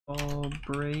Ball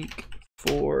break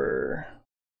for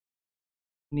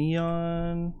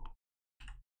Neoncardbreaks.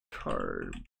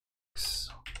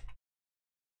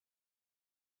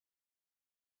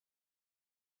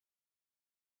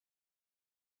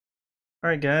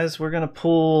 Alright guys, we're gonna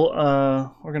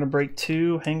break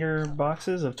 2 hanger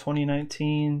boxes of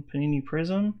 2019 Panini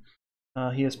Prizm.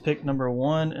 He has picked number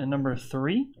 1 and number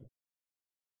 3.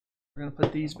 We're gonna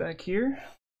put these back here.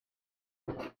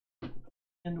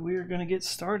 And we're gonna get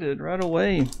started right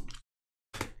away.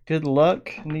 Good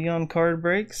luck,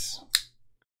 Neoncardbreaks.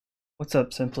 What's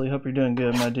up, Simply? Hope you're doing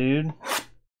good, my dude.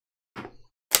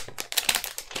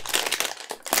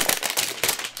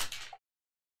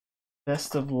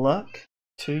 Best of luck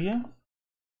to you.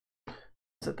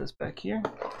 Set this back here.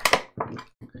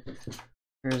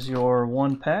 Here's your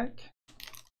 1 pack.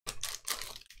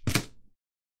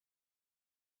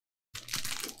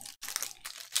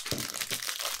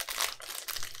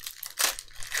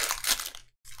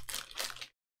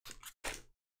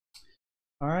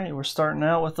 All right, we're starting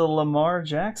out with the Lamar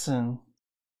Jackson.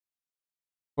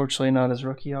 Fortunately, not his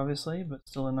rookie, obviously, but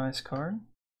still a nice card.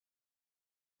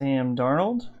 Sam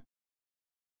Darnold.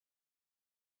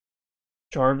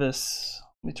 Jarvis.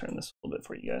 Let me turn this a little bit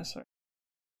for you guys. Sorry.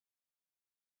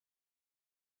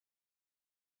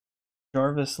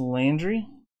 Jarvis Landry.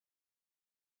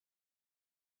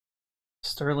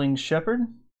 Sterling Shepard.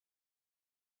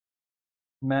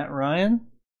 Matt Ryan.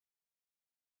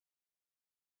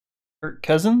 Kirk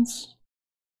Cousins.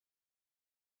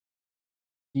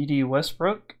 D.D.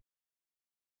 Westbrook.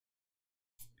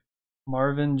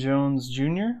 Marvin Jones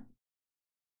Jr.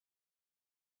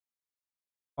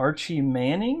 Archie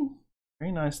Manning.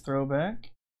 Very nice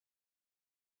throwback.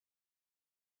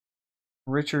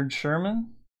 Richard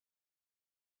Sherman.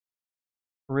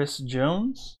 Chris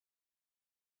Jones.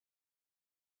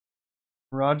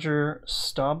 Roger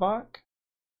Staubach.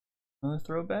 Another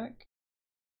throwback.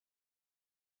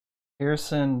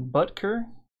 Harrison Butker.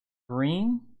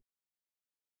 Green.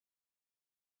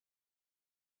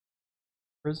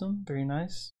 Prizm. Very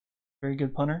nice. Very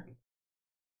good punter.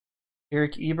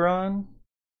 Eric Ebron.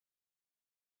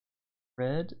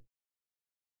 Red.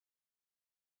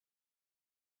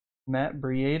 Matt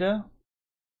Breida.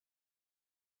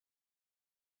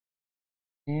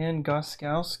 And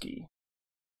Goskowski.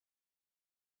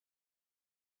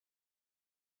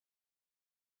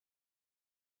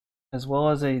 As well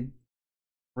as a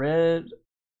red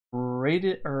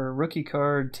rated or rookie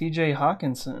card, TJ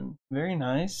Hawkinson. Very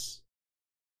nice.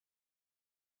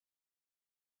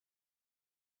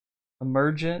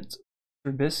 Emergent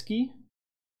Trubisky.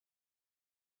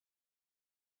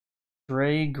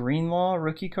 Dre Greenlaw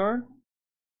rookie card.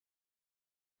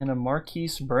 And a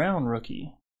Marquise Brown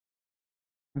rookie.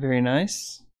 Very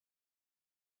nice.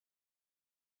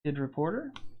 Kid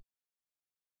Reporter.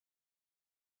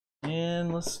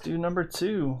 And let's do number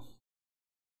 2.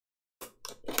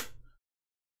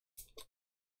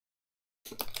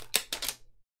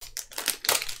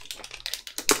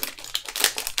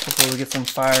 Hopefully we get some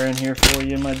fire in here for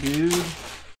you, my dude.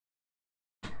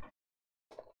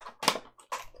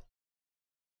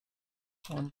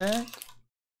 One pack.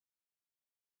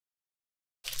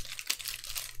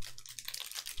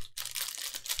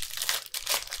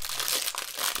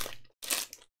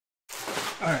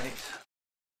 All right.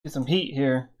 Get some heat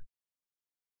here.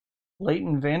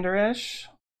 Leighton Vander Esch.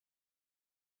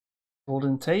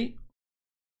 Golden Tate.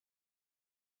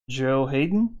 Joe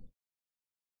Hayden.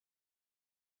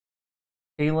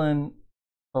 Kalen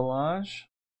Ballage.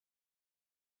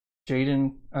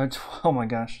 Jaden, oh my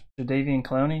gosh, Jadeveon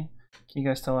Clowney. Can you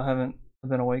guys tell I haven't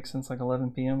been awake since like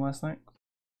 11 p.m. last night?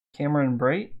 Cameron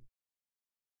Brate.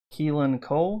 Keelan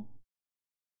Cole.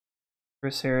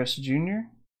 Chris Harris Jr.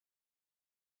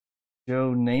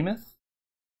 Joe Namath.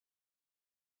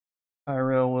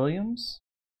 Tyrell Williams.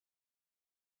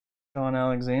 Sean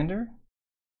Alexander.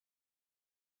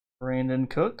 Brandon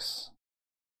Cooks.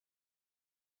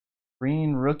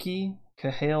 Green rookie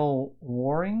Kahale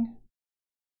Waring.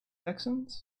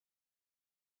 Texans.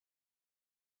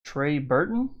 Trey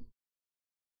Burton.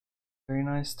 Very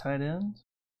nice tight end.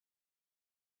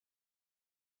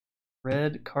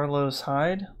 Red Carlos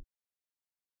Hyde.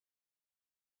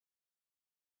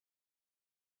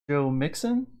 Joe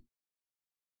Mixon.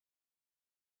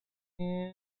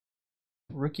 And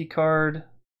rookie card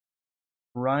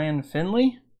Ryan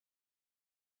Finley.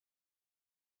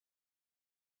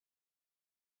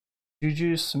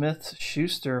 Juju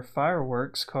Smith-Schuster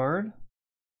Fireworks card.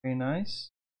 Very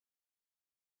nice.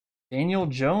 Daniel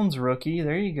Jones rookie.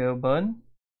 There you go, bud.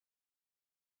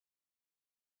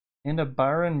 And a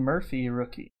Byron Murphy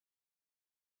rookie.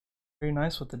 Very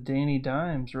nice with the Danny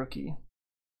Dimes rookie.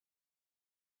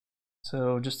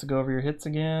 So just to go over your hits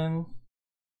again.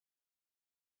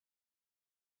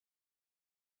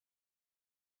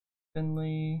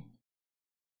 Finley,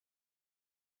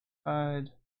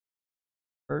 Hyde,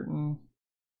 Burton,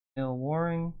 Neil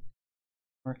Waring,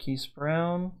 Marquise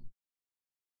Brown,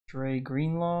 Dre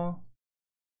Greenlaw,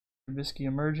 Trubisky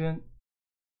Emergent.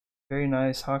 Very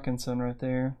nice Hawkinson right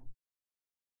there.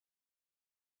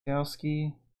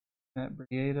 Gowski, Matt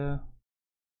Breida,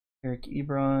 Eric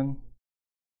Ebron,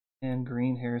 and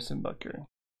Green Harrison Butker.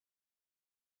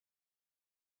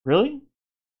 Really?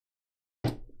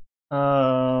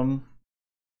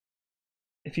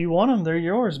 If you want them, they're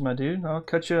yours, my dude. I'll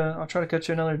try to cut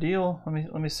you another deal.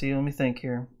 Let me see. Let me think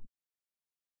here.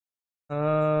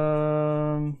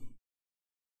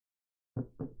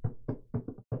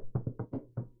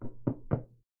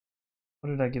 What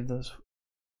did I give those?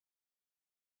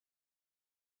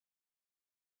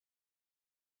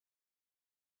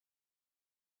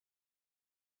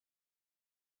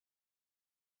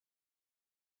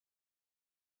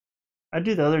 I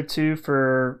do the other two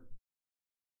for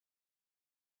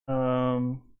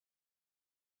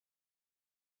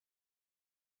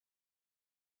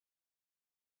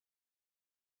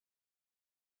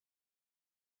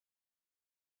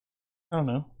I don't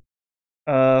know.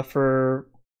 For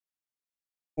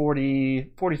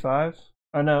 40, 45.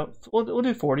 I know. We'll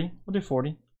do 40. We'll do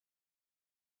 40.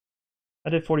 I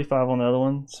did 45 on the other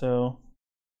one, so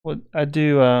what I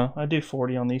do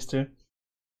 40 on these two.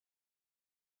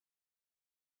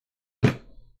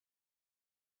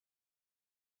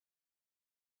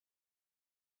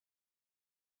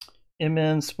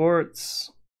 MN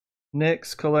Sports,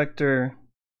 Knicks Collector,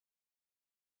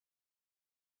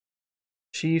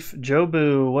 Chief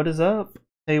Jobu, what is up?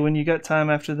 Hey, when you got time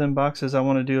after them boxes, I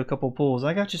want to do a couple pulls.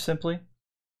 I got you, Simply.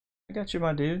 I got you,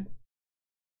 my dude.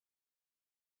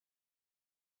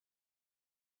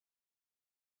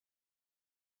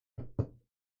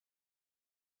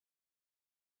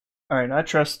 All right, I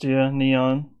trust you,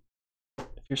 Neon.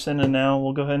 If you're sending now,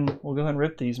 we'll go ahead and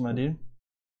rip these, my dude.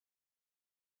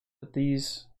 Put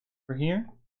these over here.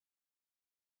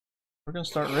 We're gonna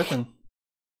start ripping.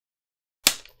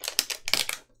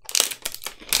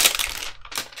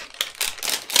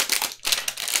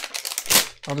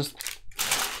 I'll just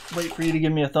wait for you to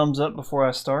give me a thumbs up before I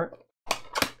start.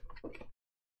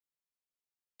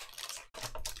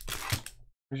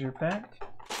 Here's your pack.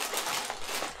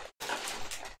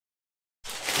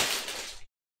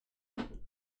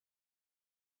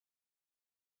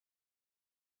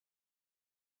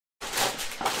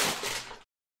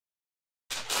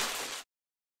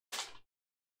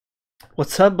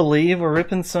 What's up, Believe? We're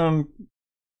ripping some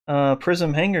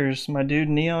Prizm hangers. My dude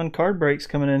Neoncardbreaks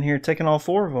coming in here, taking all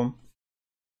 4 of them.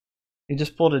 He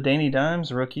just pulled a Danny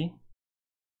Dimes rookie.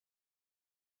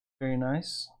 Very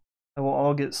nice. That will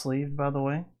all get sleeved, by the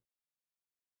way.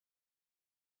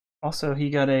 Also,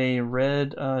 he got a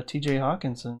red TJ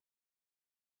Hawkinson.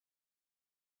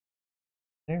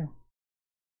 There.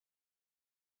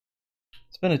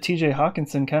 It's been a TJ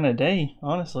Hawkinson kind of day,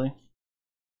 honestly.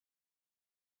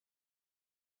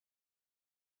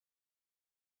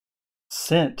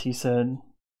 Sent, he said.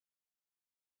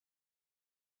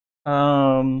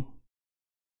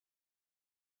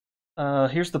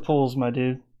 Here's the pulls, my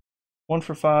dude. 1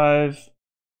 for 5.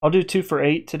 I'll do 2 for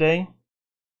 8 today.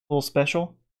 Full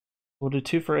special. We'll do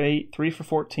 2 for 8, 3 for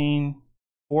 14,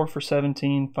 4 for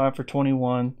 17, 5 for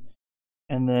 21.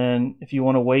 And then if you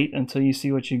want to wait until you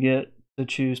see what you get to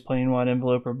choose plain white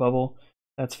envelope or bubble,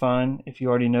 that's fine. If you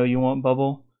already know you want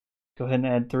bubble, go ahead and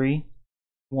add 3.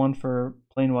 1 for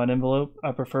plain white envelope.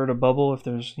 I prefer to bubble if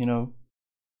there's,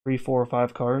 3, 4, or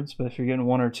 5 cards. But if you're getting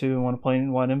 1 or 2 and want a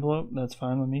plain white envelope, that's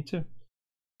fine with me too.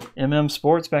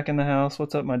 Sports back in the house.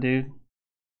 What's up, my dude?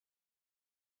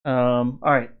 All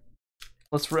right.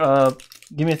 Let's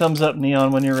give me a thumbs up,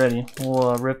 Neon, when you're ready.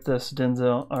 We'll rip this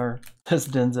Denzel, or this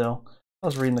Denzel. I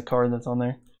was reading the card that's on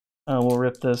there. We'll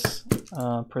rip this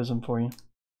Prizm for you.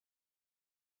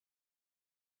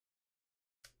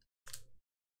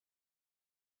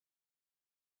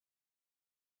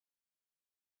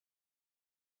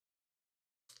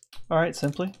 All right,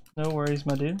 Simply. No worries,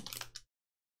 my dude.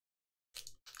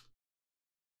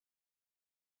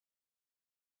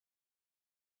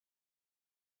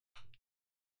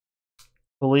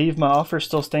 Believe my offer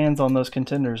still stands on those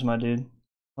contenders, my dude.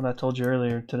 What I told you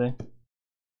earlier today.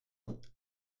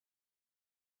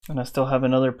 And I still have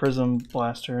another Prizm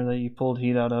blaster that you pulled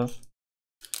heat out of.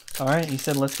 Alright, he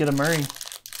said let's get a Murray.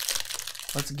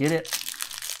 Let's get it.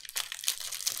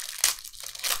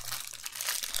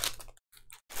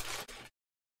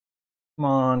 Come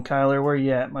on, Kyler, where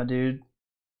you at, my dude?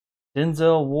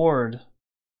 Denzel Ward.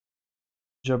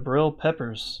 Jabril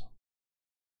Peppers,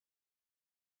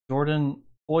 Jordan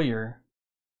Hoyer,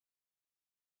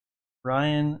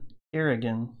 Ryan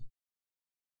Kerrigan,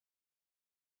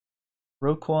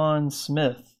 Roquan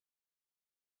Smith,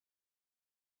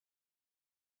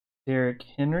 Derrick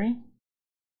Henry,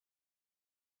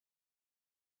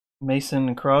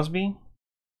 Mason Crosby,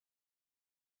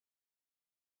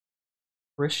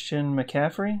 Christian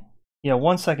McCaffrey. Yeah,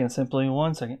 1 second, simply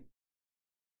 1 second.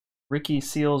 Ricky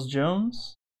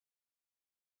Seals-Jones,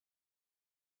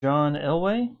 John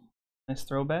Elway, nice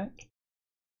throwback.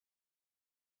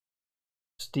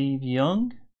 Steve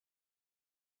Young,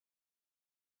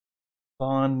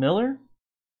 Von Miller,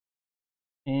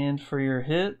 and for your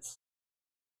hits,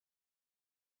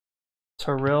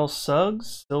 Terrell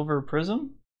Suggs, Silver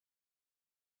Prizm,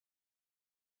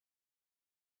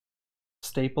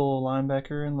 staple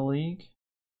linebacker in the league.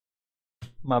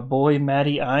 My boy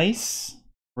Matty Ice,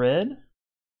 red.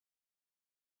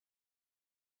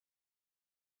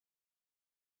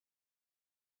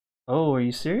 Oh, are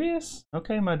you serious?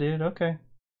 Okay, my dude, okay.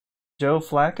 Joe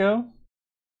Flacco,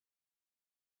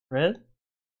 red.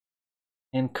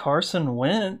 And Carson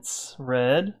Wentz,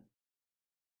 red.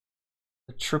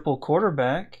 The triple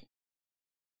quarterback.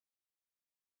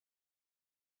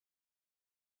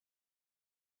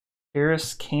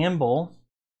 Harris Campbell,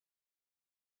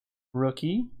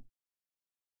 rookie,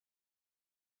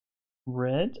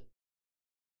 red.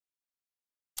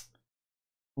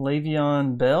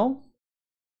 Le'Veon Bell,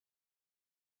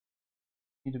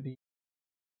 need to be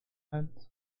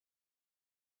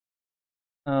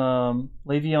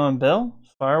Le'Veon Bell,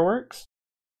 fireworks.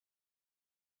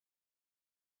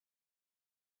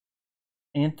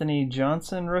 Anthony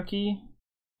Johnson, rookie,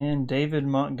 and David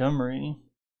Montgomery.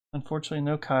 Unfortunately,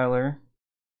 no Kyler.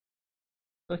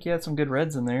 Looks like you had some good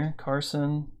reds in there.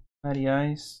 Carson, Matty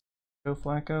Ice, Joe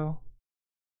Flacco,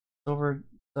 Silver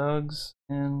Suggs,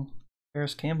 and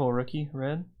Harris Campbell, rookie,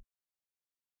 red.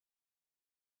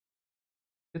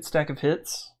 Good stack of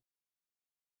hits.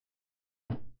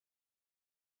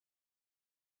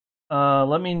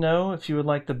 Let me know if you would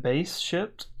like the base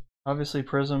shipped. Obviously,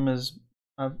 Prizm is,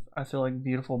 I feel like,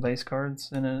 beautiful base cards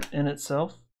in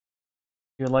itself. If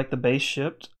you'd like the base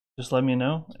shipped, just let me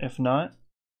know. If not,